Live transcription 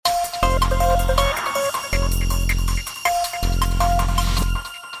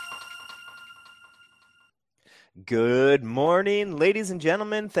Good morning, ladies and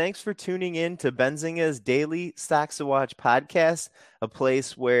gentlemen. Thanks for tuning in to Benzinga's Daily Stocks to Watch podcast, a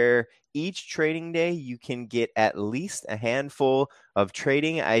place where each trading day you can get at least a handful of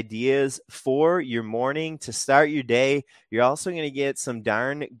trading ideas for your morning to start your day. You're also going to get some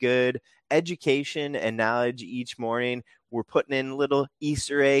darn good education and knowledge each morning. We're putting in little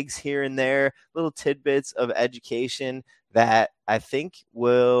Easter eggs here and there, little tidbits of education that I think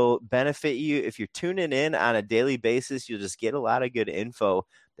will benefit you. If you're tuning in on a daily basis, you'll just get a lot of good info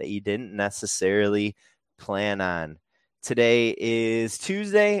that you didn't necessarily plan on. Today is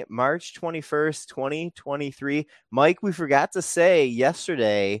Tuesday, March 21st, 2023. Mike, we forgot to say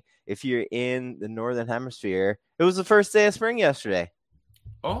yesterday, if you're in the Northern Hemisphere, it was the first day of spring yesterday.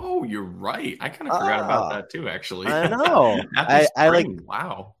 Oh, you're right. I kind of forgot about that too, actually. I know.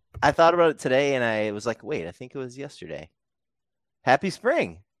 Wow. I thought about it today and I was like, wait, I think it was yesterday. Happy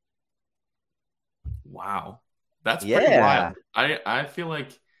spring. Wow. That's pretty wild. I feel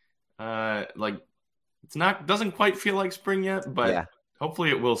like it's doesn't quite feel like spring yet, but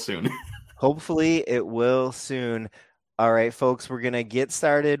hopefully it will soon. Hopefully it will soon. All right, folks, we're going to get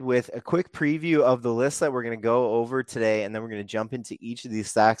started with a quick preview of the list that we're going to go over today, and then we're going to jump into each of these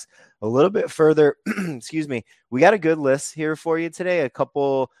stocks a little bit further. Excuse me. We got a good list here for you today, a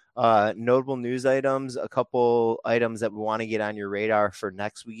couple notable news items, a couple items that we want to get on your radar for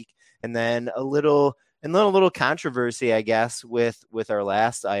next week, and then a little controversy, I guess, with our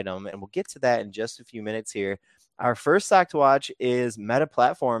last item, and we'll get to that in just a few minutes here. Our first stock to watch is Meta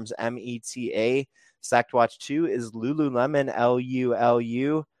Platforms, META. Stock to watch 2 is Lululemon,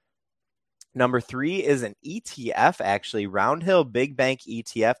 LULU. Number 3 is an ETF, actually, Round Hill Big Bank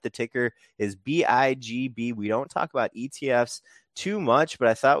ETF. The ticker is BIGB. We don't talk about ETFs too much, but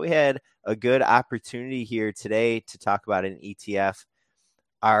I thought we had a good opportunity here today to talk about an ETF.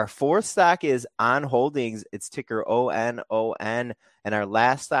 Our fourth stock is On Holdings. It's ticker ONON. And our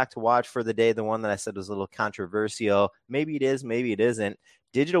last stock to watch for the day, the one that I said was a little controversial, maybe it is, maybe it isn't,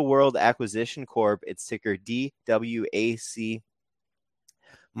 Digital World Acquisition Corp. It's ticker DWAC.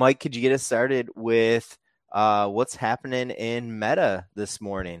 Mike, could you get us started with what's happening in Meta this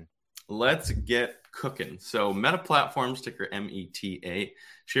morning? Let's get cooking. So Meta Platforms, ticker META,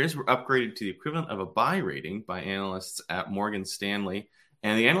 shares were upgraded to the equivalent of a buy rating by analysts at Morgan Stanley.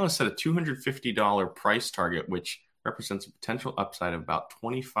 And the analyst set a $250 price target, which represents a potential upside of about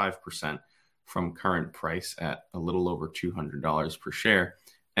 25% from current price at a little over $200 per share.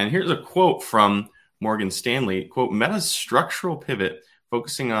 And here's a quote from Morgan Stanley, quote, Meta's structural pivot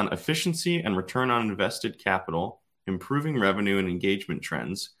focusing on efficiency and return on invested capital, improving revenue and engagement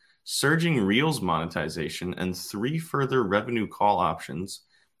trends, surging Reels monetization, and 3 further revenue call options,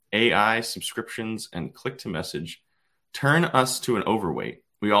 AI, subscriptions, and click-to-message, turn us to an overweight.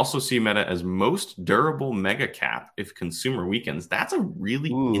 We also see Meta as most durable mega cap if consumer weakens. That's a really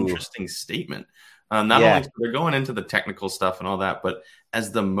interesting statement. Not only they're going into the technical stuff and all that, but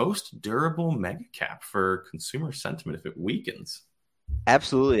as the most durable mega cap for consumer sentiment if it weakens.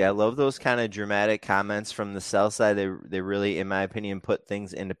 Absolutely. I love those kind of dramatic comments from the sell side. They really, in my opinion, put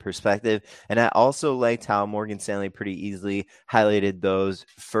things into perspective. And I also liked how Morgan Stanley pretty easily highlighted those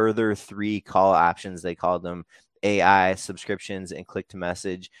further 3 call options. They called them AI, subscriptions, and click to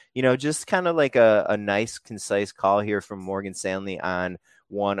message. You know, just kind of like a nice, concise call here from Morgan Stanley on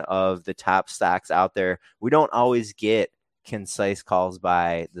one of the top stocks out there. We don't always get concise calls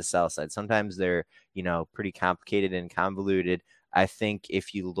by the sell side. Sometimes they're, pretty complicated and convoluted. I think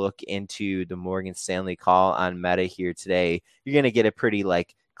if you look into the Morgan Stanley call on Meta here today, you're going to get a pretty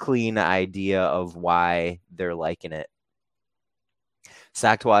clean idea of why they're liking it.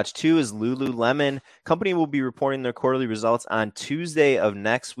 Stock to watch 2 is Lululemon. Company will be reporting their quarterly results on Tuesday of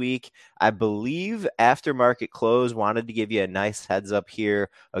next week. I believe after market close, wanted to give you a nice heads up here,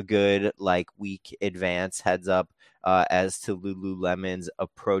 a good week advance heads up as to Lululemon's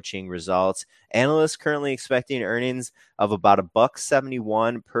approaching results. Analysts currently expecting earnings of about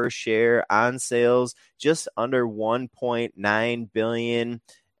 $1.71 per share on sales, just under $1.9 billion.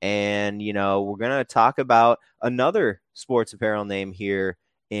 And, we're going to talk about another sports apparel name here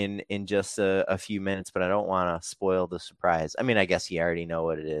in just a few minutes, but I don't want to spoil the surprise. I mean, I guess you already know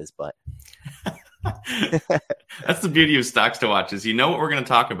what it is, but. That's the beauty of stocks to watch is what we're going to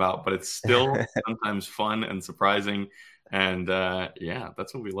talk about, but it's still sometimes fun and surprising. And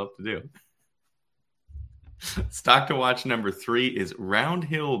that's what we love to do. Stock to watch number 3 is Round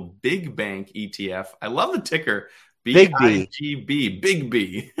Hill Big Bank ETF. I love the ticker. BIGB, Big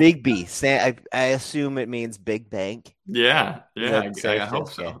B. Big B. I assume it means big bank. Yeah, I hope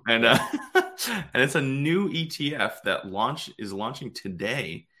so. And and it's a new ETF that is launching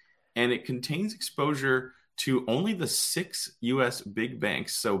today, and it contains exposure to only the 6 U.S. big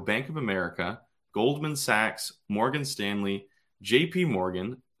banks. So Bank of America, Goldman Sachs, Morgan Stanley, J.P.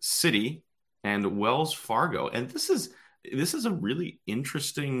 Morgan, Citi, and Wells Fargo. And this is a really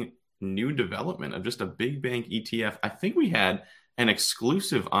interesting new development of just a big bank ETF. I think we had an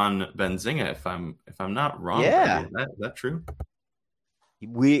exclusive on Benzinga, if I'm not wrong, Brady. Yeah. Is that true?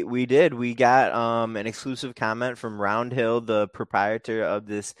 We did. We got an exclusive comment from Roundhill, the proprietor of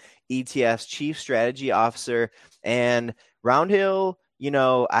this ETF's chief strategy officer. And Roundhill,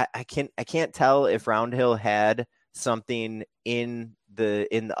 I can't tell if Roundhill had something in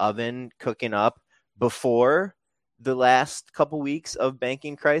the oven cooking up before the last couple weeks of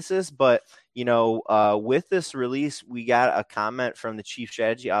banking crisis, but with this release, we got a comment from the chief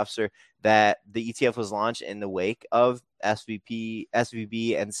strategy officer that the ETF was launched in the wake of SVB,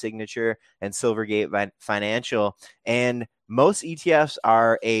 and Signature and Silvergate Financial. And most ETFs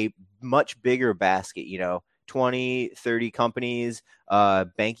are a much bigger basket, 20, 30 companies,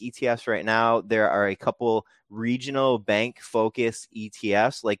 bank ETFs right now. There are a couple regional bank focused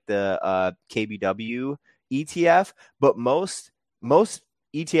ETFs like the KBW ETF, but most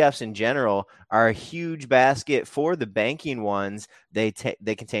ETFs in general are a huge basket for the banking ones. They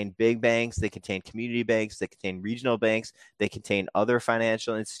contain big banks, they contain community banks, they contain regional banks, they contain other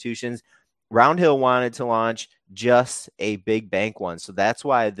financial institutions. Roundhill wanted to launch just a big bank one, so that's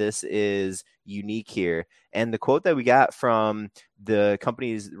why this is unique here. And the quote that we got from the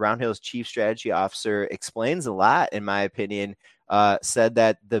company's Roundhill's chief strategy officer explains a lot, in my opinion. Said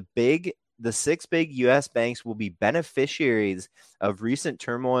that the 6 big U.S. banks will be beneficiaries of recent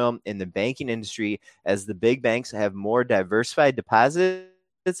turmoil in the banking industry as the big banks have more diversified deposits,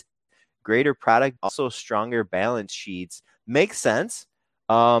 greater product, also stronger balance sheets. Makes sense.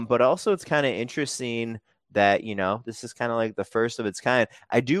 But also it's kind of interesting that, this is kind of like the first of its kind.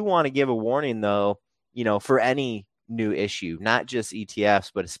 I do want to give a warning, though, for any new issue, not just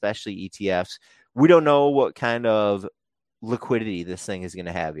ETFs, but especially ETFs. We don't know what kind of liquidity this thing is going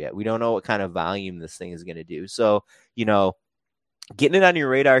to have yet. We don't know what kind of volume this thing is going to do. So, getting it on your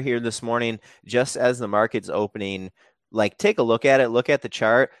radar here this morning, just as the market's opening, like take a look at it, look at the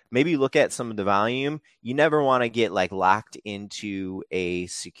chart, maybe look at some of the volume. You never want to get like locked into a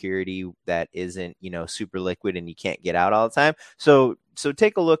security that isn't, super liquid and you can't get out all the time. So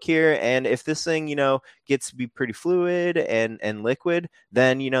take a look here. And if this thing, gets to be pretty fluid and liquid,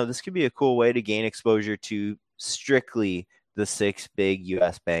 then, this could be a cool way to gain exposure to strictly the 6 big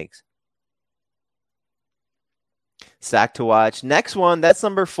U.S. banks. Stock to watch. Next one, that's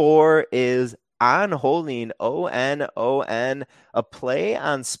number 4, is On Holding, ONON, a play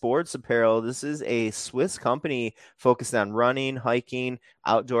on sports apparel. This is a Swiss company focused on running, hiking,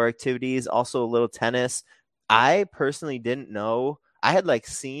 outdoor activities, also a little tennis. I personally didn't know. I had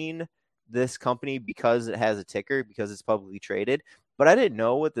seen this company because it has a ticker, because it's publicly traded, but I didn't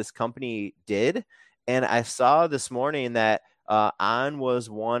know what this company did. And I saw this morning that On was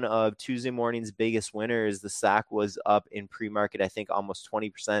one of Tuesday morning's biggest winners. The stock was up in pre-market, I think, almost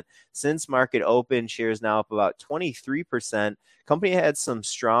 20%. Since market open, shares now up about 23%. Company had some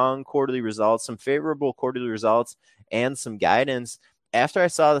strong quarterly results, some favorable quarterly results, and some guidance. After I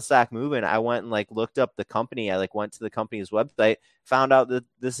saw the stock moving, I went and looked up the company. I went to the company's website, found out that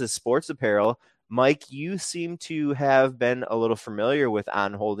this is sports apparel. Mike, you seem to have been a little familiar with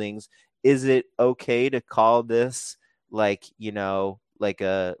On Holdings. Is it okay to call this like a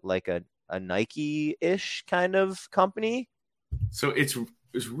Nike-ish kind of company? So it's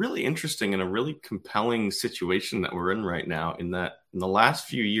really interesting and a really compelling situation that we're in right now, in that in the last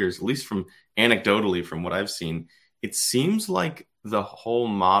few years, at least from anecdotally from what I've seen, it seems like the whole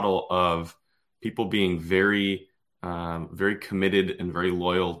model of people being very, very committed and very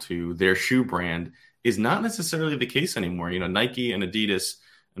loyal to their shoe brand is not necessarily the case anymore. Nike and Adidas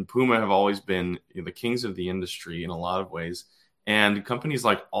and Puma have always been the kings of the industry in a lot of ways. And companies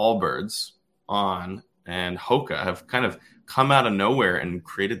like Allbirds, On, and Hoka have kind of come out of nowhere and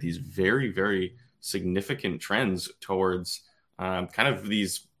created these very, very significant trends towards kind of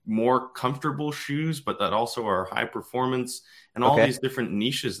these more comfortable shoes, but that also are high performance, and all these different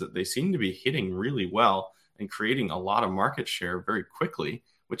niches that they seem to be hitting really well and creating a lot of market share very quickly,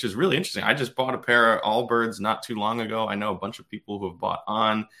 which is really interesting. I just bought a pair of Allbirds not too long ago. I know a bunch of people who have bought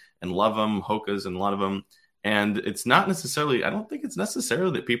On and love them, Hokas and love them. And it's not necessarily, I don't think it's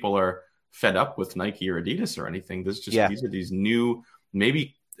necessarily that people are fed up with Nike or Adidas or anything. These are these new,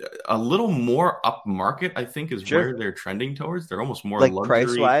 maybe a little more up market, I think, is where they're trending towards. They're almost more luxury.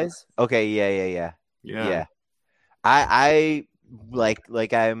 Price wise. Okay. Yeah. I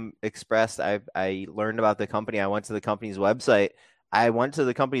like I'm expressed. I learned about the company. I went to the company's website.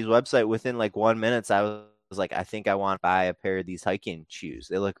 Within 1 minute. I was was like, I think I want to buy a pair of these hiking shoes.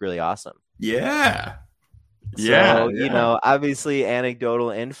 They look really awesome. Yeah. So, obviously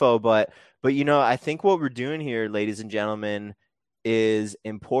anecdotal info, but I think what we're doing here, ladies and gentlemen, is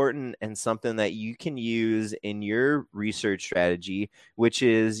important and something that you can use in your research strategy, which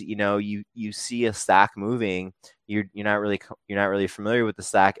is, you see a stock moving, you're not really familiar with the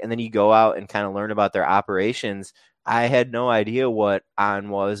stock, and then you go out and kind of learn about their operations. I had no idea what ON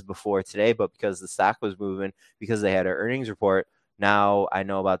was before today, but because the stock was moving, because they had an earnings report, now I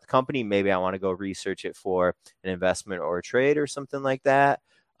know about the company. Maybe I want to go research it for an investment or a trade or something like that.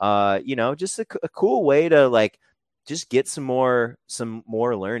 Just a cool way to just get some more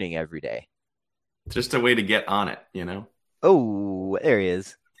learning every day. Just a way to get on it, Oh, there he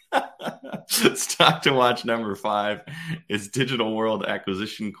is. Stock to watch number 5 is Digital World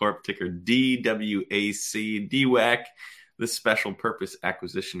Acquisition Corp, ticker DWAC. DWAC, this special purpose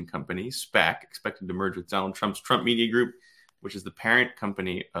acquisition company, SPAC, expected to merge with Donald Trump's Trump Media Group, which is the parent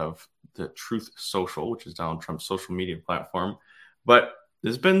company of the Truth Social, which is Donald Trump's social media platform. But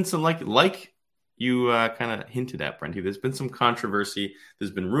there's been some, like you kind of hinted at, Brenty, there's been some controversy.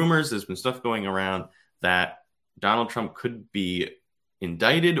 There's been rumors. There's been stuff going around that Donald Trump could be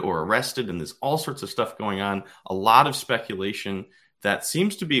indicted or arrested, and there's all sorts of stuff going on. A lot of speculation that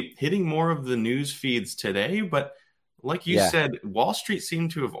seems to be hitting more of the news feeds today. But like you said, Wall Street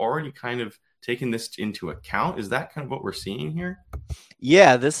seemed to have already kind of taken this into account. Is that kind of what we're seeing here?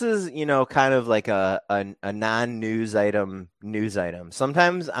 Yeah, this is, kind of like a non-news item.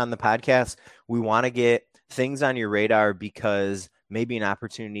 Sometimes on the podcast, we want to get things on your radar because maybe an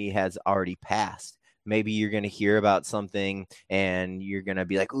opportunity has already passed. Maybe you're going to hear about something and you're going to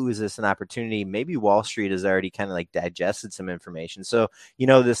be like, ooh, is this an opportunity? Maybe Wall Street has already kind of digested some information. So,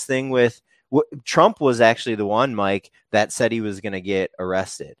 this thing with Trump was actually the one, Mike, that said he was going to get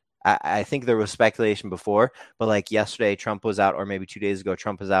arrested. I think there was speculation before, but yesterday Trump was out, or maybe 2 days ago,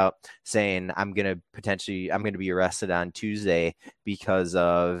 Trump was out saying, I'm going to be arrested on Tuesday because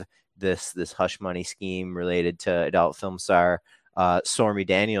of this hush money scheme related to adult film star Stormy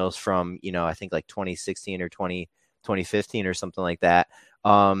Daniels from, I think 2016 or 2015 or something like that.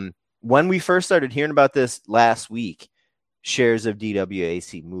 When we first started hearing about this last week, shares of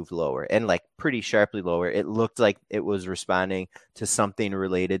DWAC moved lower and pretty sharply lower. It looked like it was responding to something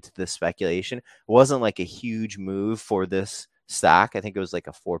related to the speculation. It wasn't a huge move for this stock. I think it was a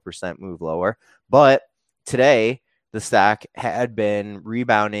 4% move lower. But today, the stock had been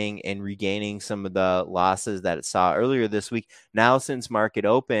rebounding and regaining some of the losses that it saw earlier this week. Now, since market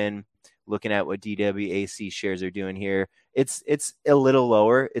open, looking at what DWAC shares are doing here, it's a little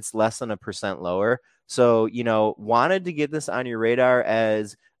lower. It's less than 1% lower. So, wanted to get this on your radar,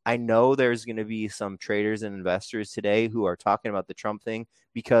 as I know there's going to be some traders and investors today who are talking about the Trump thing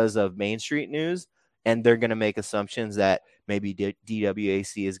because of Main Street news, and they're going to make assumptions that maybe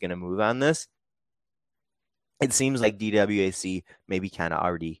DWAC is going to move on this. It seems like DWAC maybe kind of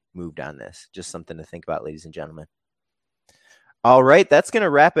already moved on this. Just something to think about, ladies and gentlemen. All right, that's going to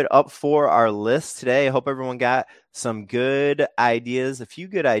wrap it up for our list today. I hope everyone got some good ideas, a few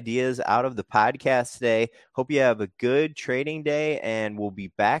good ideas out of the podcast today. Hope you have a good trading day, and we'll be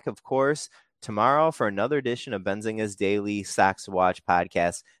back, of course, tomorrow for another edition of Benzinga's Daily Stocks to Watch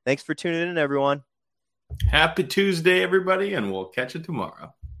podcast. Thanks for tuning in, everyone. Happy Tuesday, everybody, and we'll catch you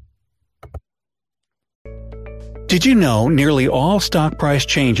tomorrow. Did you know nearly all stock price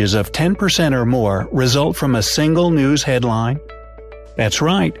changes of 10% or more result from a single news headline? That's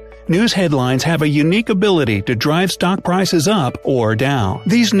right. News headlines have a unique ability to drive stock prices up or down.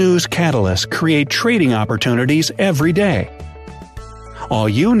 These news catalysts create trading opportunities every day. All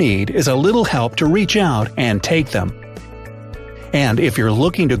you need is a little help to reach out and take them. And if you're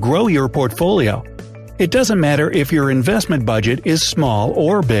looking to grow your portfolio, it doesn't matter if your investment budget is small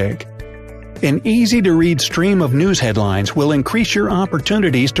or big. An easy-to-read stream of news headlines will increase your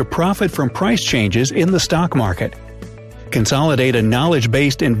opportunities to profit from price changes in the stock market, consolidate a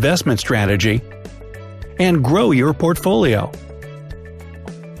knowledge-based investment strategy, and grow your portfolio.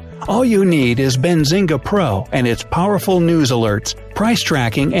 All you need is Benzinga Pro and its powerful news alerts, price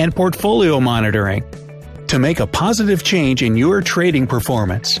tracking, and portfolio monitoring to make a positive change in your trading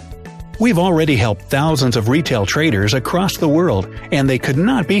performance. We've already helped thousands of retail traders across the world, and they could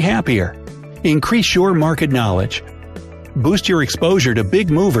not be happier. Increase your market knowledge, boost your exposure to big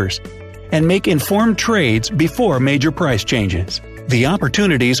movers, and make informed trades before major price changes. The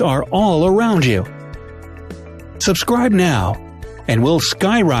opportunities are all around you. Subscribe now, and we'll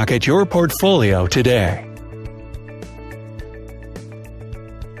skyrocket your portfolio today.